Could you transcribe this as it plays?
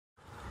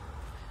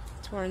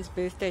Warren's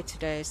birthday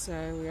today,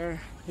 so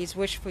his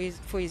wish for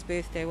his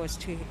birthday was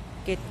to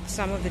get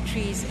some of the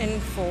trees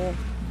in for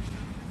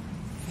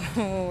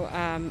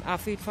our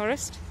food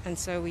forest, and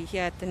so we're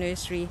here at the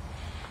nursery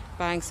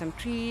buying some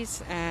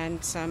trees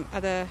and some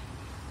other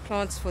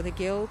plants for the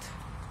guild.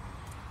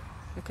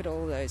 Look at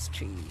all those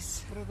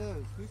trees. What are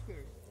those?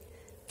 Gooseberries.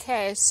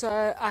 Okay,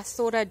 so I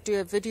thought I'd do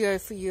a video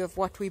for you of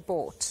what we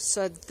bought.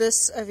 So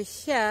this over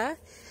here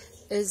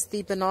is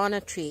the banana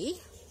tree.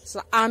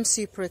 So I'm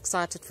super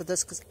excited for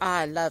this because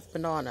I love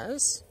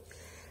bananas.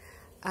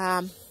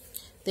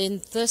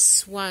 Then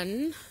this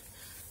one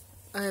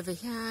over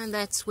here, and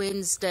that's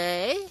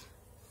Wednesday.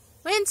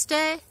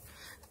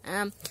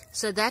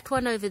 So that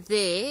one over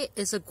there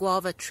is a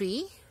guava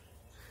tree.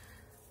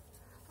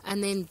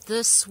 And then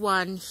this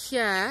one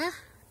here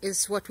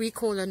is what we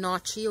call a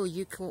nachi, or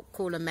you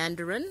call a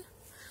mandarin.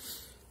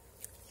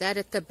 That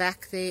at the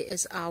back there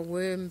is our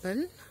worm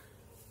bin.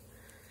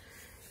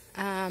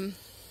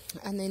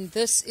 And then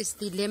this is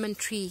the lemon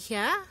tree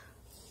here.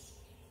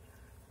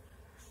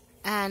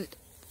 And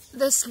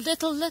this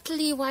little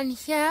one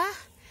here,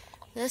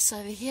 this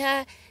over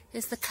here,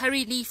 is the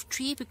curry leaf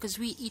tree because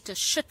we eat a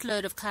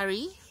shitload of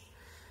curry.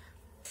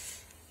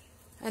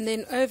 And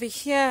then over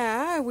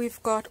here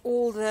we've got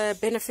all the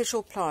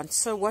beneficial plants.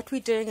 So what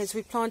we're doing is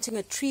we're planting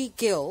a tree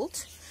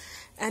guild,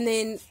 and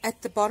then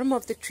at the bottom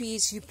of the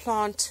trees you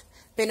plant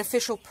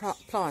beneficial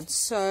plants.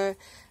 So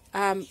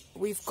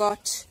we've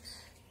got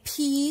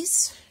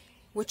peas,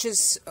 which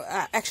is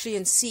actually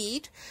in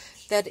seed,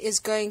 that is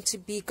going to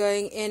be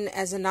going in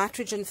as a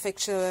nitrogen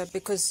fixture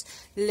because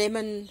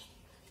lemon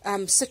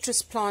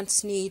citrus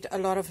plants need a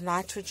lot of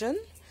nitrogen.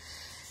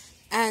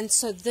 And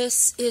so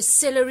this is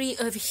celery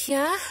over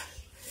here.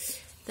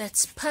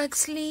 That's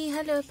Pugsley.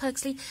 Hello,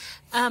 Pugsley.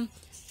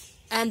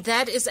 And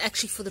that is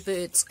actually for the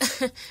birds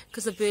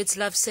because the birds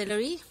love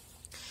celery.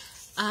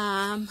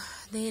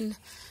 Then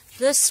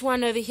this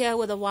one over here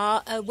with the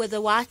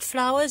white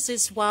flowers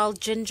is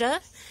wild ginger,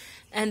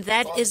 and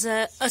that is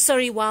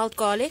wild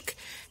garlic,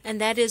 and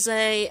that is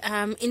a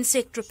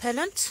insect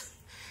repellent.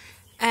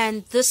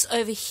 And this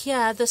over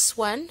here, this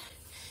one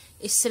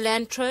is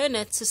cilantro, and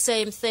it's the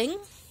same thing.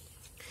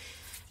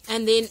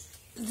 And then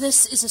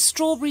this is a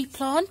strawberry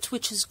plant,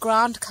 which is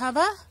ground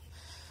cover,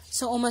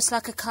 so almost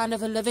like a kind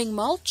of a living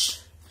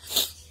mulch.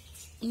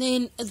 And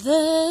then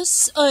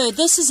this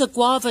is a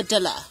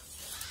guavadilla.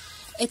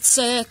 It's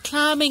a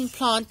climbing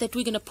plant that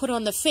we're going to put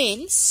on the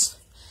fence,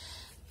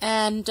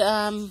 and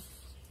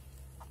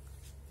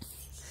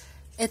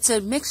it's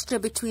a mixture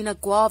between a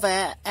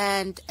guava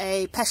and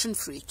a passion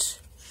fruit.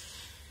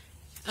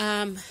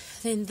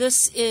 Then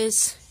this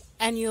is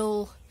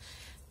annual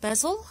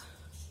basil.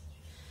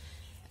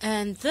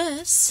 And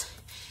this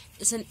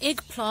is an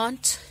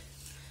eggplant,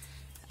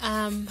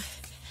 and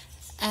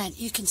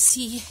you can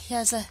see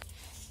here's a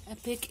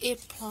big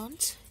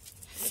eggplant.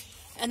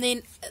 And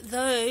then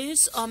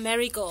those are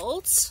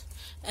marigolds,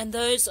 and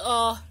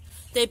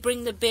they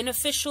bring the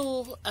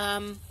beneficial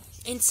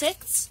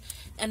insects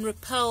and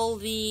repel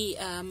the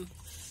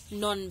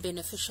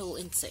non-beneficial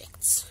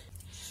insects.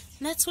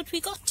 And that's what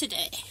we got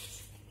today.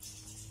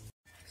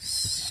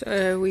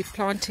 So we're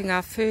planting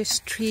our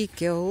first tree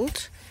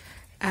guild.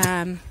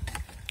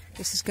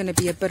 This is going to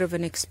be a bit of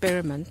an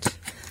experiment.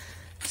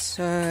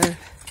 So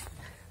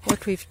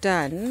what we've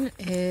done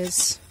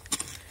is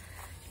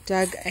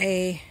dug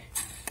a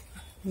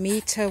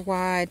meter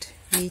wide,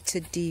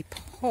 meter deep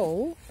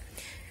hole,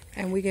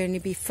 and we're going to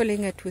be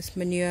filling it with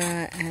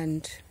manure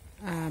and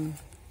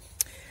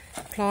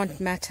plant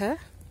matter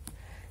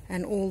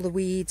and all the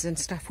weeds and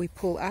stuff we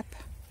pull up.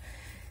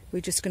 We're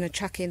just going to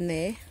chuck in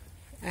there,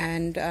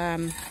 and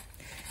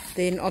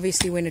then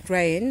obviously when it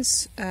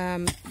rains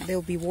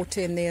there'll be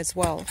water in there as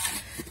well.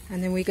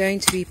 And then we're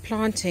going to be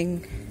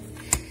planting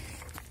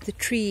the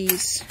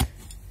trees,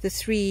 the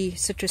 3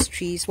 citrus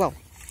trees, well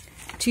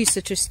 2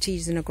 citrus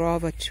trees and a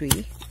guava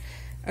tree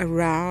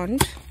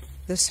around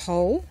this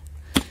hole.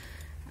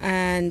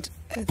 And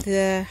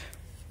the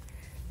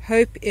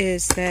hope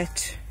is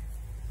that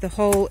the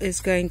hole is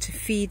going to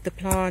feed the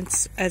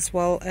plants as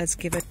well as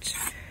give it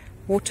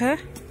water.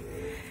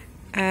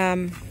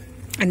 And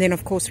then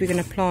of course we're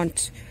going to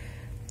plant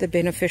the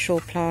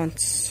beneficial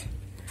plants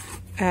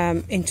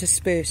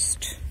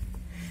interspersed.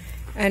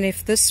 And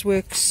if this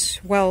works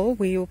well,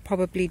 we will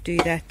probably do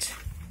that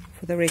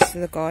for the rest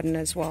of the garden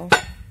as well.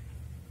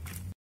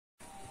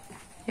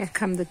 Here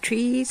come the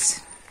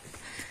trees.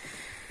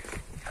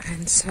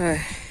 And so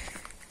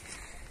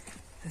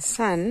the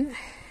sun,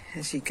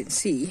 as you can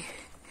see,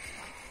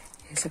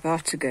 is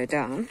about to go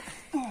down.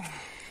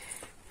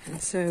 And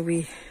so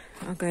we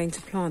are going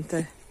to plant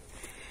the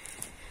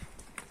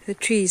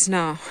trees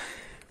now,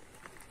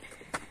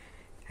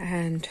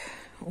 and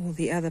all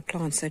the other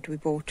plants that we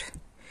bought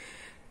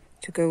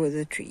to go with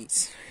the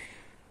trees.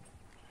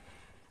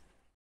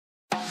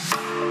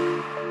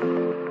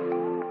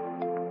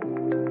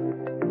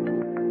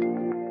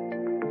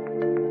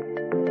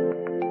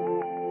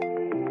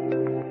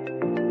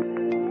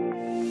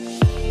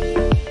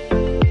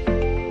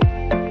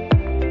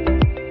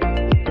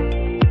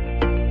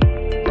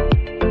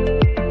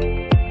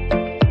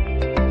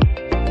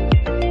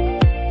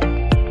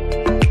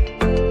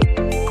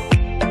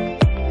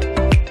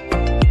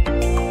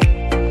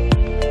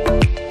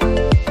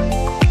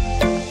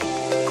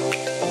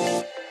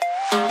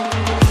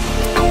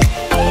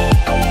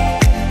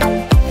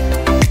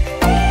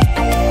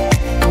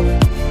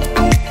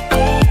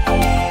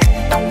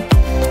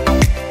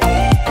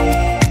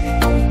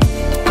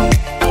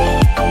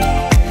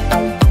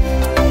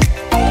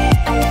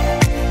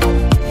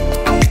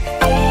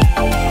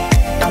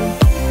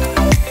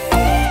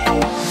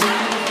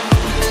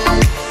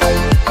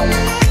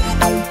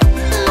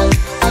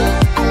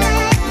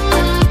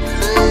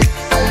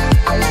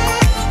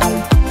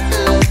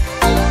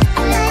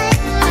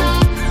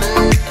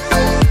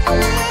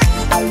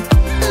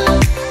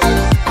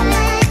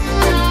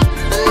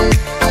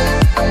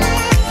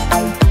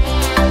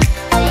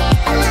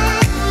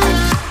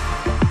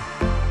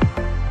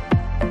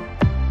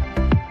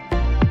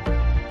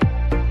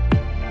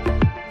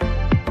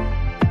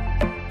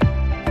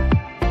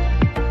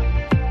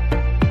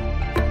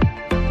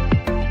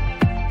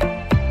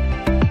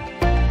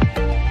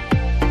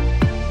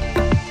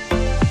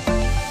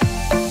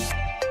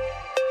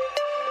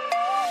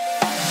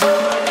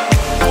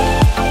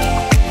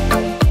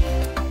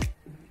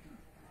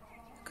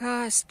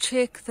 just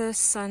check this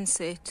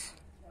sunset.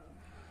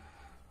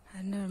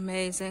 Isn't it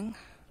amazing?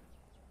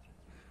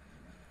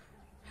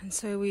 And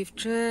so we've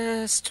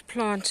just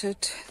planted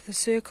the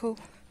circle.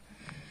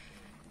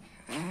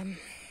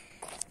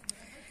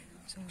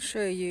 So I'll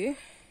show you.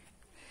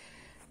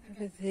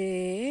 Over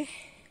there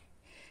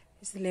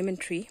is the lemon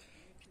tree.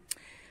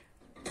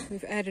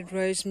 We've added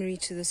rosemary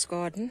to this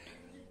garden.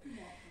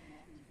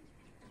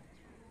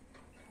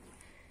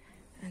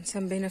 And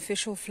some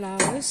beneficial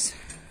flowers.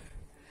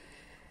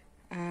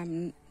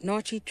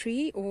 Nachi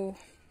tree or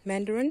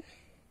mandarin.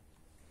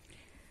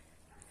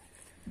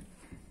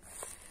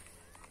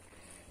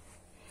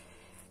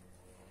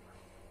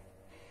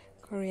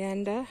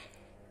 Coriander.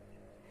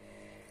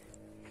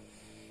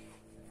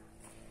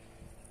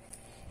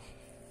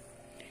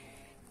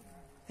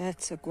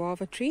 That's a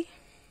guava tree.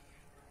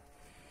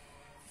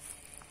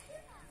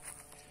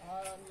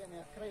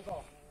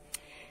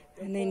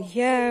 And then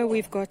here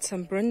we've got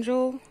some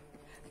brinjal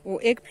or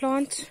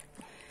eggplant,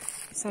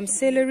 some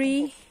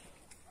celery,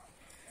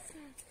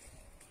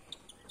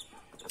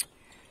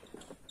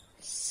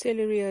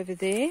 over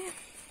there.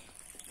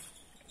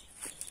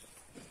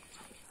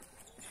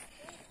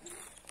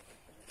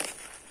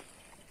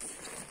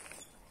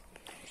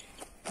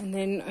 And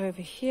then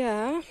over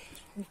here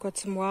we've got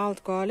some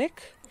wild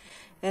garlic.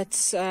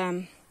 That's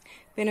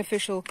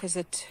beneficial because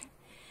its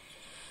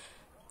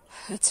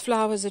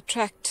flowers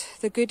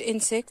attract the good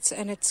insects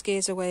and it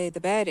scares away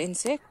the bad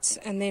insects.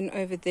 And then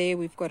over there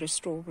we've got a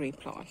strawberry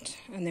plant.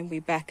 And then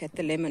we're back at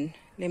the lemon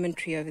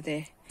tree over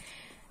there.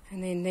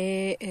 And then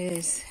there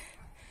is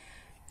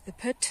the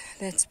pit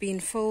that's been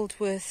filled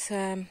with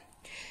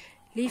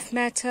leaf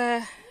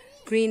matter,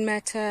 green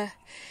matter,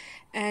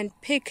 and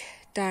pig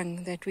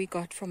dung that we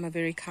got from a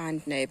very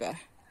kind neighbor.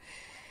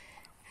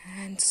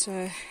 And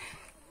so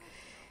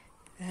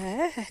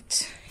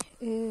that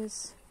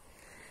is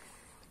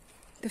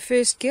the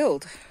first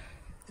guild,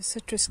 the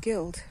citrus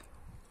guild.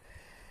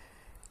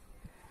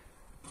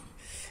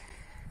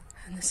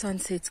 And the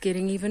sunset's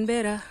getting even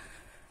better.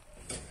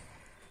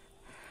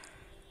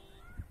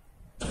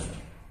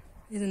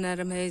 Isn't that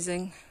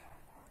amazing?